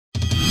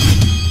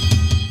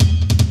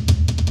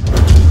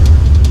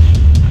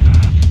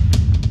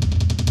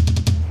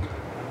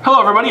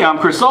everybody, I'm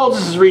Chris Olds.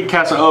 This is Reed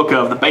Kasaoka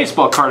of the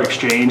Baseball Card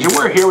Exchange, and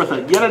we're here with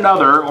yet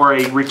another, or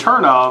a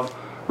return of,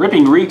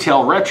 Ripping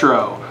Retail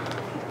Retro.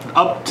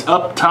 Up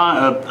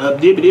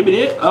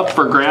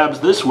for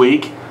grabs this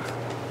week,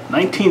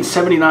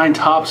 1979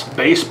 Topps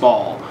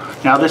Baseball.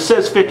 Now this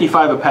says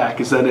 $55 a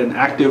pack. Is that an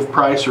active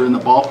price or in the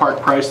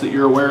ballpark price that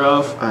you're aware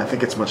of? I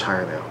think it's much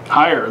higher now.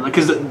 Higher,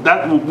 because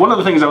that one of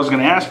the things I was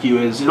going to ask you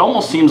is it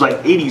almost seems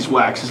like 80s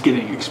wax is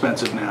getting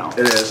expensive now.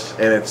 It is,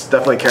 and it's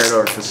definitely carried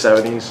over to the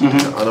 70s.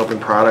 The unopened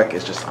product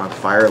is just on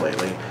fire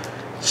lately.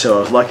 So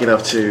I was lucky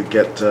enough to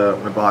get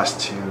my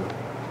boss to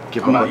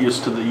give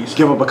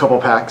up a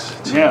couple packs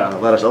to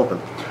let us open.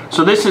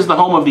 So this is the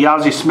home of the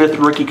Ozzie Smith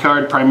rookie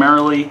card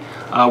primarily.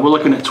 We're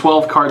looking at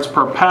 12 cards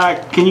per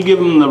pack. Can you give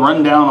them the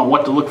rundown on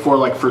what to look for,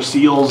 like for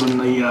seals and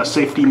the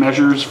safety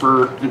measures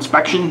for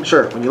inspection?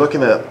 Sure. When you're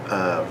looking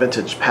at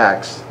vintage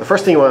packs, the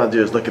first thing you want to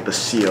do is look at the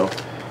seal.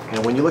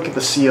 And when you look at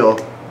the seal,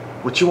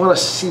 what you want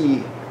to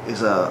see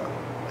is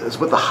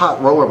with the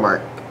hot roller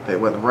mark that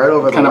went right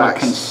over the wax. Kind of a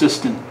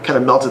consistent. Kind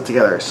of melted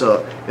together.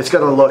 So it's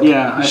going to look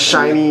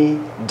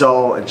shiny,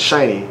 dull, and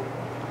shiny.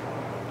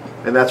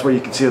 And that's where you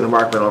can see the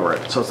mark went over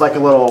it. So it's like a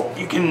little...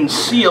 You can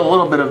see a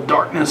little bit of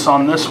darkness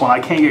on this one. I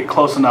can't get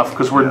close enough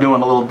because we're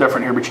doing a little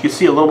different here, but you can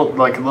see a little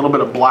bit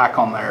of black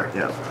on there.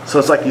 Yeah. So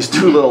it's like these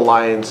two little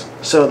lines.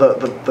 So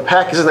the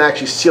pack isn't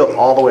actually sealed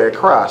all the way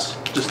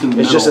across. Just in the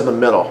middle. It's just in the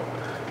middle.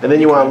 And then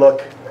you want to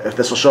look, if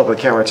this will show up on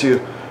the camera too,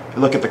 you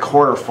look at the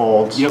corner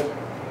folds. Yep.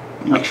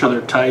 Make sure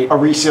they're tight. A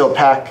resealed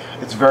pack,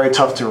 it's very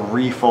tough to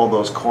refold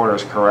those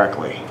corners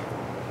correctly.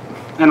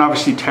 And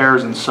obviously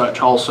tears and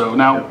such also.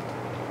 Now,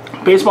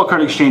 Baseball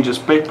Card Exchange is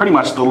pretty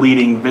much the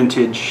leading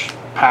vintage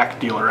pack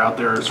dealer out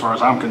there as far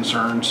as I'm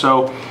concerned.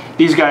 So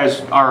these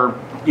guys are,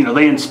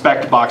 they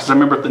inspect boxes. I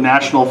remember at the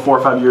National 4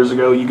 or 5 years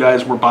ago, you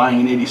guys were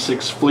buying an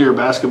 86 Fleer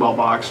basketball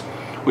box,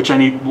 which I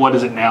need, what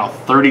is it now,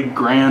 30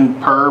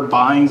 grand per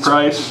buying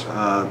price?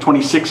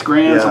 26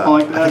 grand, something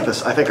like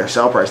that? I think our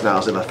sale price now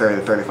is in the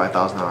 $30,000 to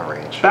 $35,000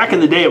 range. Back in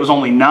the day, it was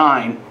only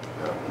 9.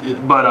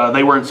 But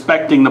they were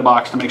inspecting the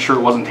box to make sure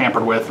it wasn't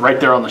tampered with right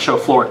there on the show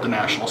floor at the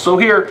National. So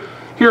here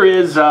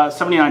is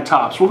 79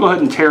 Topps. We'll go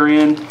ahead and tear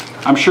in.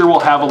 I'm sure we'll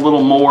have a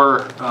little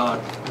more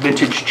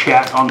vintage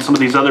chat on some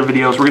of these other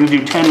videos. We're going to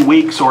do 10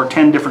 weeks or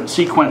 10 different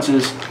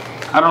sequences.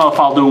 I don't know if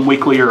I'll do them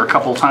weekly or a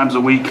couple times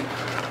a week.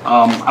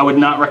 I would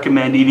not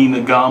recommend eating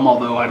the gum,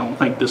 although I don't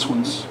think this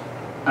one's...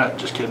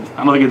 just kidding.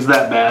 I don't think it's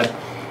that bad.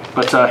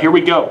 But here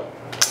we go.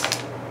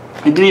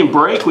 It didn't even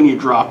break when you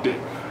dropped it.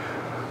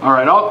 All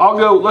right, I'll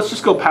go... Let's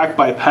just go pack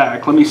by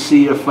pack. Let me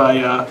see if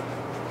I...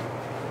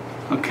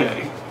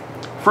 Okay.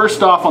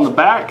 First off, on the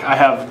back, I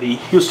have the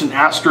Houston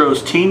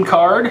Astros team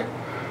card.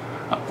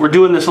 We're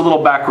doing this a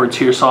little backwards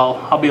here, so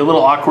I'll be a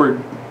little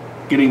awkward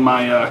getting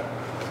my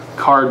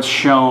cards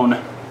shown.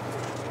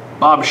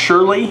 Bob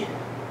Shirley.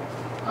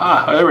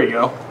 There we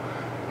go.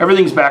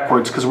 Everything's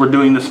backwards because we're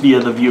doing this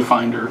via the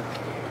viewfinder.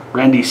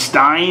 Randy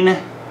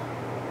Stein.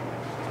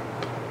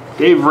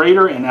 Dave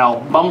Rader and Al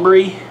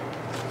Bumbry.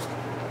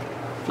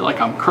 I feel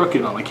like I'm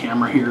crooked on the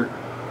camera here.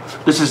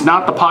 This is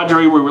not the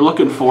Padre we were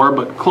looking for,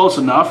 but close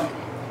enough.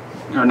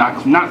 Or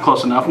not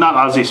close enough, not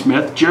Ozzie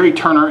Smith, Jerry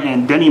Turner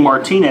and Denny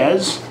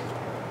Martinez.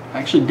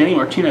 Actually, Denny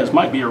Martinez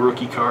might be a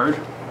rookie card,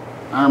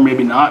 or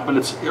maybe not, but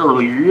it's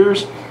earlier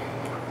years.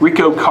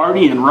 Rico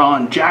Cardi and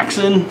Ron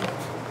Jackson,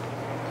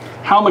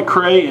 Hal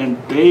McRae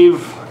and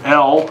Dave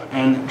L.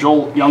 and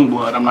Joel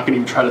Youngblood. I'm not going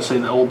to even try to say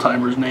the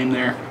old-timer's name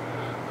there.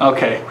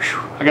 Okay,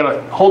 whew. I got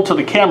to hold to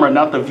the camera,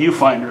 not the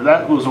viewfinder.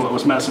 That was what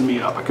was messing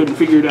me up. I couldn't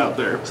figure it out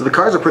there. So the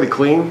cards are pretty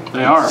clean.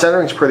 They are. The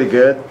centering's pretty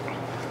good.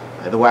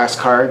 The wax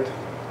card.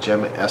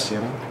 Gem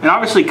Essian. And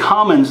obviously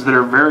commons that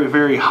are very,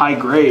 very high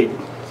grade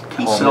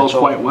can sell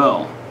quite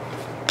well.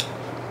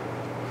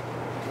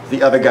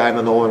 The other guy in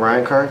the Nolan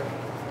Ryan card?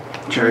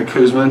 Jerry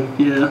Kuzman,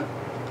 yeah.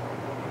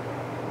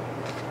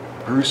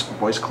 Bruce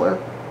Boisclair.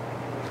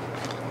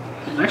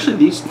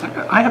 Actually,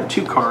 I have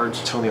 2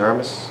 cards. Tony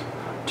Armas.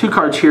 2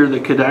 cards here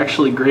that could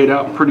actually grade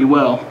out pretty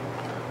well.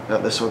 Now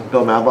this one,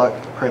 Bill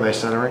Madlock, pretty nice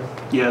centering.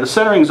 Yeah, the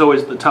centering is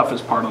always the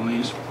toughest part on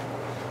these.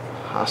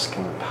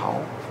 Hoskin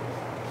Powell.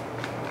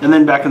 And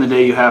then back in the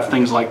day, you have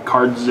things like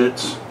card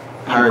zits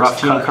and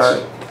rough team cuts.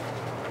 Card.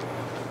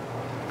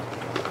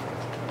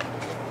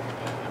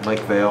 Mike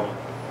Vale.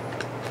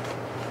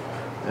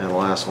 And the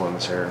last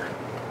ones here.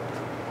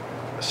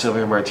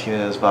 Sylvia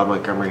Martinez, Bob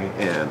Montgomery,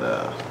 and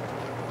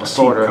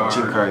Lasorda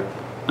team card.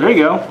 There you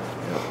go.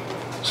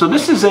 Yep. So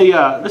this is a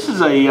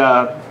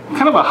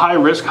kind of a high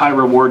risk, high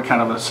reward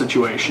kind of a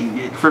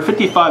situation. For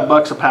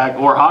 $55 a pack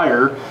or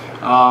higher,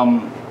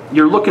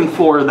 you're looking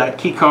for that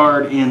key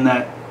card in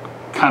that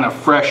kind of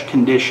fresh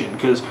condition,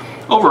 because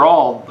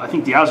overall I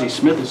think the Ozzie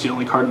Smith is the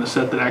only card in the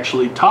set that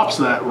actually tops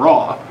that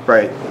raw.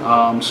 Right.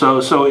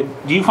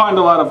 Do you find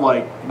a lot of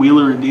like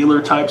wheeler and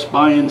dealer types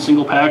buying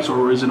single packs,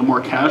 or is it a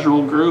more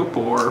casual group,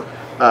 or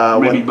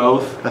maybe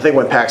both? I think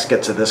when packs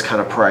get to this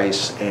kind of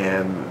price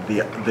and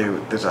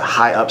there's a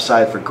high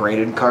upside for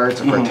graded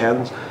cards and for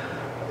 10s,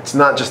 it's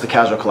not just the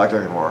casual collector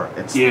anymore.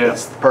 It's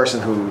the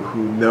person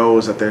who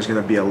knows that there's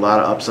going to be a lot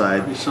of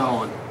upside. Pretty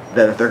solid.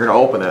 That if they're going to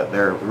open it,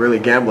 they're really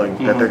gambling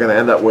that they're going to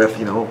end up with,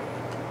 you know,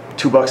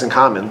 $2 in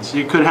commons.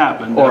 It could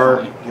happen, or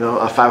definitely. you know,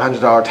 a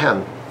 $500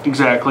 10.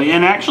 Exactly,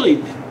 and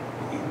actually,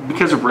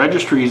 because of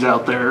registries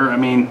out there, I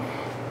mean,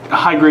 a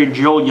high-grade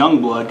Joe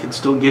Youngblood could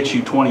still get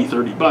you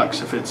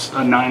 $20-30 if it's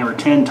a 9 or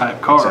 10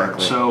 type card.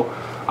 Exactly. So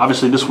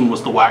obviously this one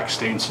was the wax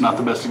stain, so not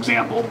the best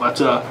example, but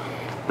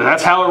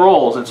that's how it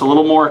rolls. It's a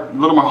little more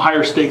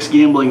higher stakes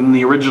gambling than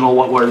the original.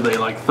 What were they,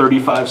 like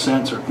 35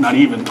 cents, or not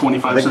even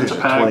 25 cents a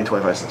pack?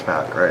 25 cents a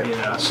pack, right?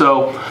 Yeah.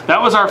 So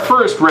that was our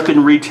first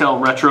Rippin' Retail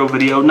Retro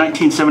video,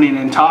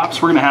 1979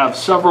 Topps. We're gonna have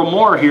several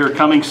more here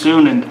coming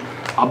soon, and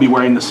I'll be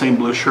wearing the same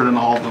blue shirt in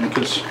all of them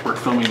because we're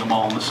filming them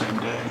all on the same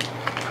day.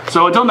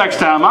 So until next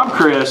time, I'm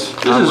Chris.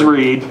 This is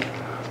Reed.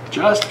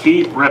 Just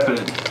keep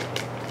ripping.